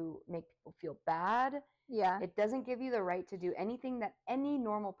to make people feel bad. Yeah. It doesn't give you the right to do anything that any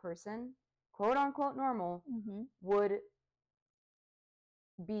normal person, quote unquote normal, would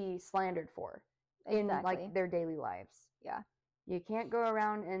be slandered for in like their daily lives. Yeah. You can't go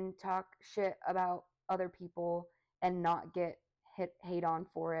around and talk shit about other people and not get hate on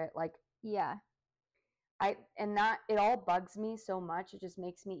for it. Like, yeah. It all bugs me so much. It just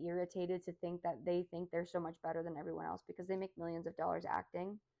makes me irritated to think that they think they're so much better than everyone else because they make millions of dollars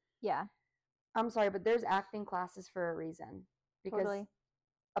acting. Yeah. I'm sorry, but there's acting classes for a reason. Because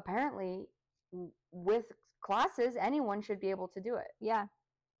apparently with classes, anyone should be able to do it. Yeah.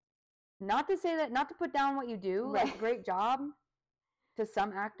 Not to put down what you do, like great job to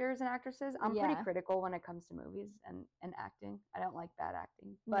some actors and actresses. I'm pretty critical when it comes to movies and acting. I don't like bad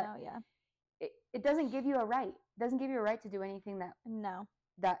acting. But it doesn't give you a right. It doesn't give you a right to do anything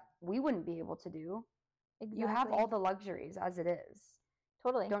that we wouldn't be able to do. Exactly. You have all the luxuries as it is.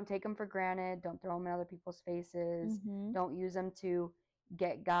 Totally. Don't take them for granted. Don't throw them in other people's faces. Don't use them to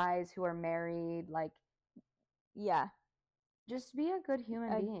get guys who are married. Like, just be a good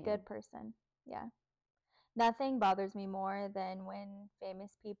human being. A good person. Yeah. Nothing bothers me more than when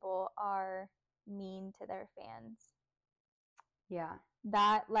famous people are mean to their fans. Yeah.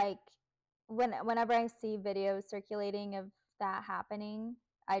 That, like, whenever I see videos circulating of that happening,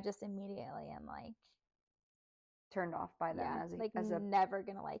 I just immediately am like turned off by them never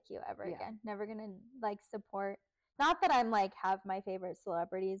gonna like you ever again. Never gonna like support. Not that I'm like have my favorite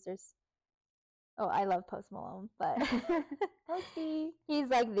celebrities. I love Post Malone, but Posty. He's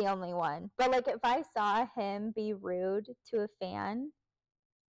like the only one. But like if I saw him be rude to a fan,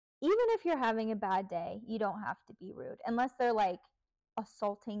 even if you're having a bad day, you don't have to be rude unless they're like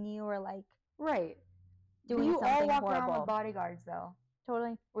assaulting you or like doing something all walk horrible. Around with bodyguards though.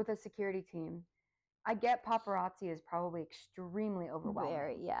 Totally. With a security team. I get paparazzi is probably extremely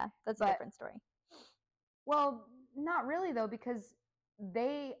overwhelming. That's a different story. Well, not really though, because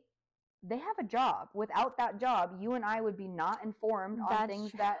they have a job. Without that job, you and I would be not informed on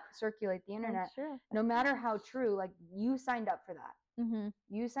things that circulate the internet. That's true. No matter how true, like you signed up for that.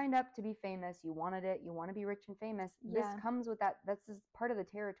 You signed up to be famous. You wanted it. You want to be rich and famous. This comes with that. That's just part of the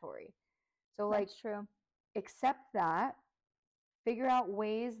territory. So like, that's true. Accept that. Figure out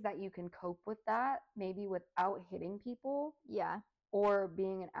ways that you can cope with that, maybe without hitting people. Yeah. Or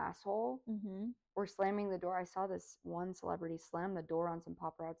being an asshole. Or slamming the door. I saw this one celebrity slam the door on some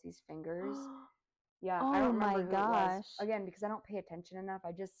paparazzi's fingers. Yeah. Oh, I don't remember my gosh. It was. Again, because I don't pay attention enough.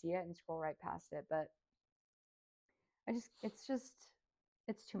 I just see it and scroll right past it. But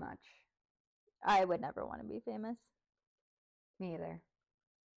it's too much. I would never want to be famous. Me either.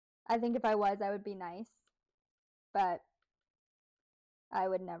 I think if I was, I would be nice. But I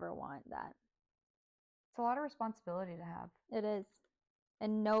would never want that. It's a lot of responsibility to have. It is.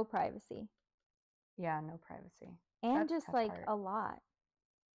 And no privacy. Yeah, no privacy. And that's just like a lot.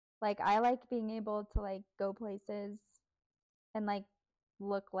 Like I like being able to like go places and like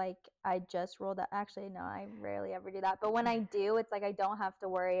look like I just rolled up. Actually, no, I rarely ever do that. But when I do, it's like I don't have to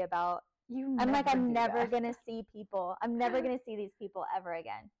worry about I'm never gonna see people. I'm never gonna see these people ever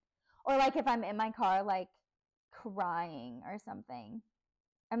again. Or like if I'm in my car like crying or something.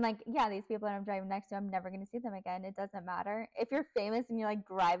 I'm like, yeah, these people that I'm driving next to, I'm never going to see them again. It doesn't matter. If you're famous and you're like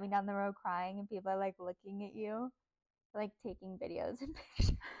driving down the road crying and people are like looking at you, like taking videos and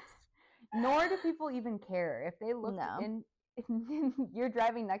pictures. Nor do people even care. If they look in, if you're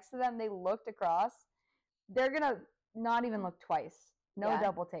driving next to them, they looked across, they're going to not even look twice. No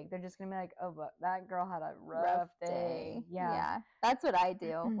double take. They're just going to be like, oh, but that girl had a rough day. Yeah. That's what I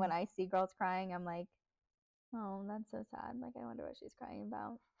do when I see girls crying. I'm like, oh, that's so sad. Like, I wonder what she's crying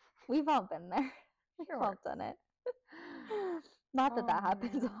about. We've all been there. We've all done it. Not that that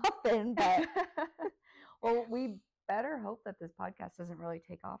happens often, but. Well, we better hope that this podcast doesn't really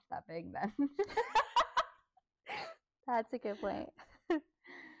take off that big then. That's a good point.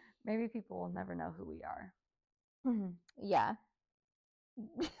 Maybe people will never know who we are. Yeah.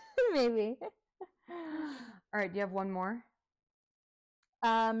 Maybe. All right, do you have one more?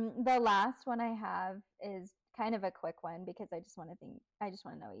 The last one I have is kind of a quick one because I just want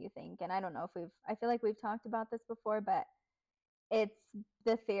to know what you think. And I don't know if I feel like we've talked about this before, but it's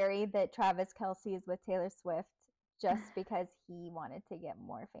the theory that Travis Kelce is with Taylor Swift just because he wanted to get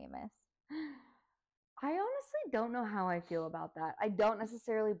more famous. I honestly don't know how I feel about that. I don't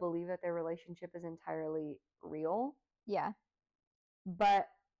necessarily believe that their relationship is entirely real. Yeah. But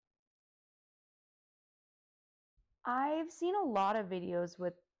I've seen a lot of videos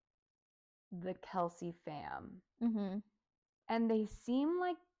with the Kelce fam. Mm-hmm. And they seem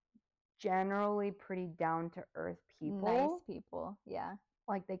like generally pretty down-to-earth people. Nice people, yeah.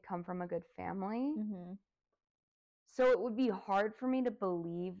 Like they come from a good family. Mm-hmm. So it would be hard for me to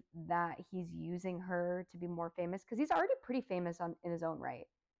believe that he's using her to be more famous because he's already pretty famous in his own right.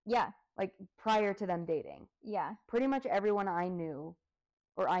 Yeah. Like prior to them dating. Yeah. Pretty much everyone I knew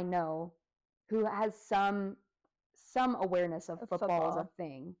or I know who has some awareness of football as a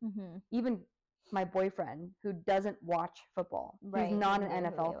thing. Mm-hmm. Even my boyfriend who doesn't watch football. Right. He's not an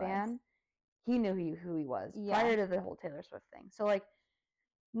NFL fan. He knew who he was prior to the whole Taylor Swift thing. So like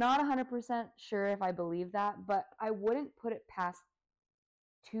not 100% sure if I believe that, but I wouldn't put it past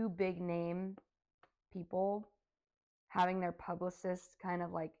two big name people having their publicists kind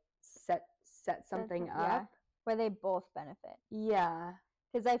of like set something up. Yeah, where they both benefit. Yeah.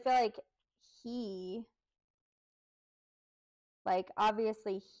 Because I feel like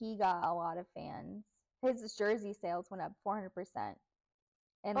obviously he got a lot of fans. His jersey sales went up 400%.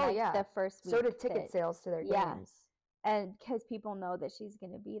 And the first week. So did ticket sales to their games. And because people know that she's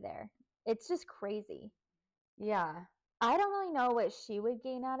going to be there. It's just crazy. Yeah. I don't really know what she would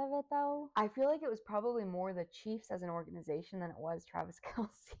gain out of it, though. I feel like it was probably more the Chiefs as an organization than it was Travis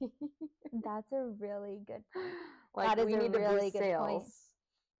Kelce. That's a really good point. Like, that is we a need to really boost good sales. point.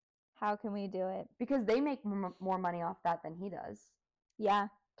 How can we do it? Because they make more money off that than he does. Yeah,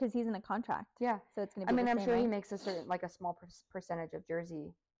 because he's in a contract. Yeah. So it's going to be I'm sure he makes a certain, like a small percentage of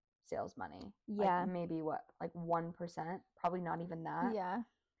jersey sales money. Yeah. Like maybe 1%? Probably not even that. Yeah.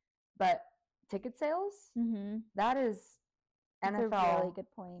 But ticket sales? Mm-hmm. That is NFL. That's a really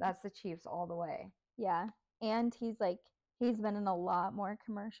good point. That's the Chiefs all the way. Yeah. And he's been in a lot more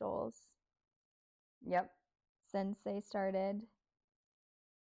commercials. Yep. Since they started.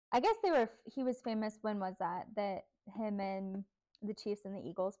 I guess he was famous, when was that? That him and the Chiefs and the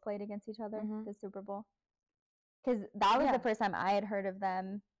Eagles played against each other, the Super Bowl. Because that was the first time I had heard of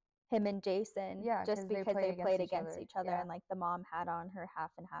them, him and Jason. Yeah, just because they played against each other. And like the mom had on her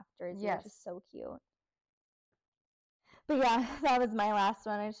half and half jersey, which is so cute. But yeah, that was my last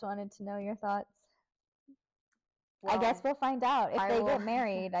one. I just wanted to know your thoughts. Well, I guess we'll find out if they get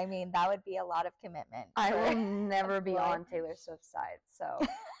married. I mean, that would be a lot of commitment. I will never be on Taylor Swift's side. So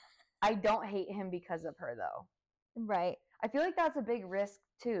I don't hate him because of her, though. Right. I feel like that's a big risk,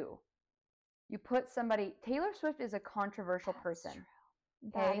 too. You put somebody... Taylor Swift is a controversial person.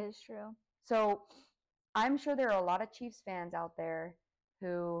 True. That is true. So I'm sure there are a lot of Chiefs fans out there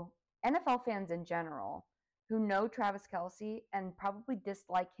who... NFL fans in general... who know Travis Kelce and probably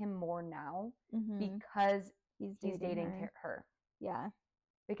dislike him more now because he's dating her. Yeah.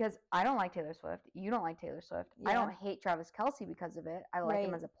 Because I don't like Taylor Swift. You don't like Taylor Swift. Yeah. I don't hate Travis Kelce because of it. I like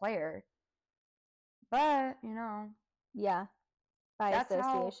him as a player. But, yeah. By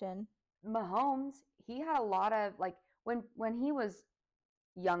association. Mahomes, he had a lot of, when he was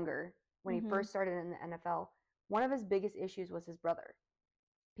younger, when he first started in the NFL, one of his biggest issues was his brother.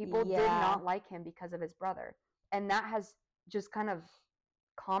 People did not like him because of his brother. And that has just kind of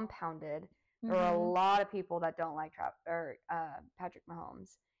compounded. There are a lot of people that don't like Patrick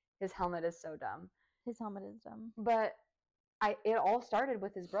Mahomes. His helmet is so dumb. But it all started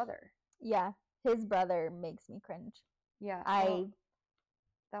with his brother. Yeah. His brother makes me cringe. Yeah.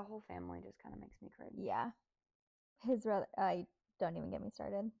 That whole family just kind of makes me cringe. Yeah. His brother, I Don't even get me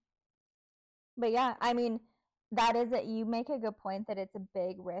started. But yeah, I mean, that is it. You make a good point that it's a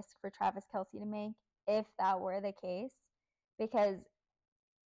big risk for Travis Kelce to make if that were the case. Because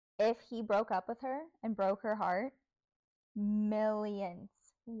if he broke up with her and broke her heart, millions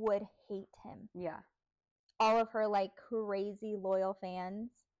would hate him. Yeah. All of her like crazy loyal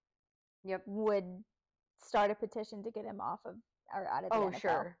fans would start a petition to get him off of or out of the NFL.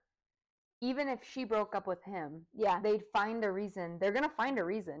 Sure. Even if she broke up with him, yeah, they'd find a reason. They're gonna find a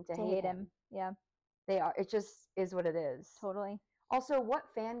reason to hate him. Yeah, they are. It just is what it is. Totally. Also, what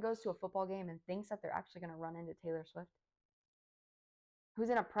fan goes to a football game and thinks that they're actually gonna run into Taylor Swift?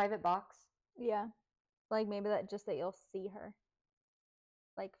 Who's in a private box? Yeah, like maybe that you'll see her,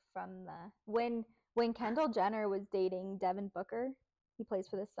 like from the when Kendall Jenner was dating Devin Booker, he plays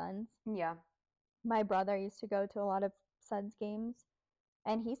for the Suns. Yeah. My brother used to go to a lot of Suns games,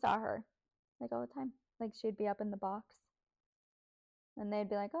 and he saw her like all the time. Like she'd be up in the box, and they'd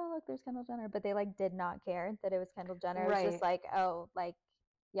be like, "Oh, look, there's Kendall Jenner," but they like did not care that it was Kendall Jenner. Right. It was just like, "Oh, like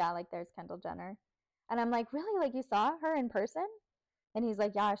yeah, like there's Kendall Jenner," and I'm like, "Really? Like you saw her in person?" And he's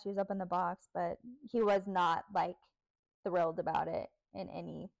like, "Yeah, she was up in the box," but he was not like thrilled about it in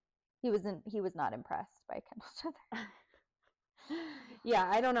any. He was not impressed by Kendall Jenner. Yeah,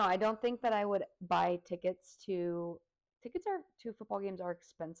 I don't know. I don't think that I would buy tickets to football games are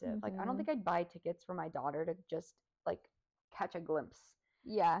expensive. Mm-hmm. Like I don't think I'd buy tickets for my daughter to just like catch a glimpse.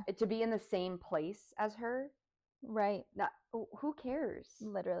 Yeah. To be in the same place as her. Right. Who cares?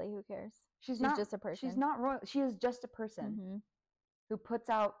 Literally, who cares? She's just a person. She's not royal. She is just a person who puts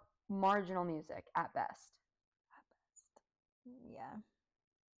out marginal music at best. Yeah.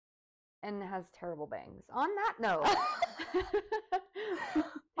 And has terrible bangs. On that note.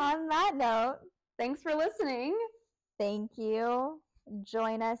 On that note. Thanks for listening. Thank you.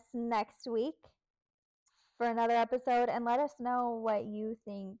 Join us next week for another episode and let us know what you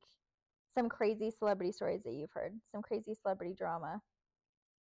think. Some crazy celebrity stories that you've heard. Some crazy celebrity drama.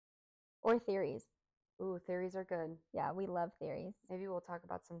 Or theories. Ooh, theories are good. Yeah, we love theories. Maybe we'll talk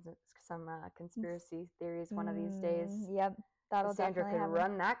about some conspiracy theories one of these days. Yep. That'll Sandra definitely could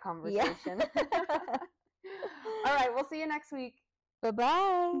run that conversation. Yeah. All right, we'll see you next week.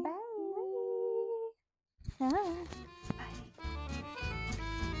 Bye-bye. Bye. Bye.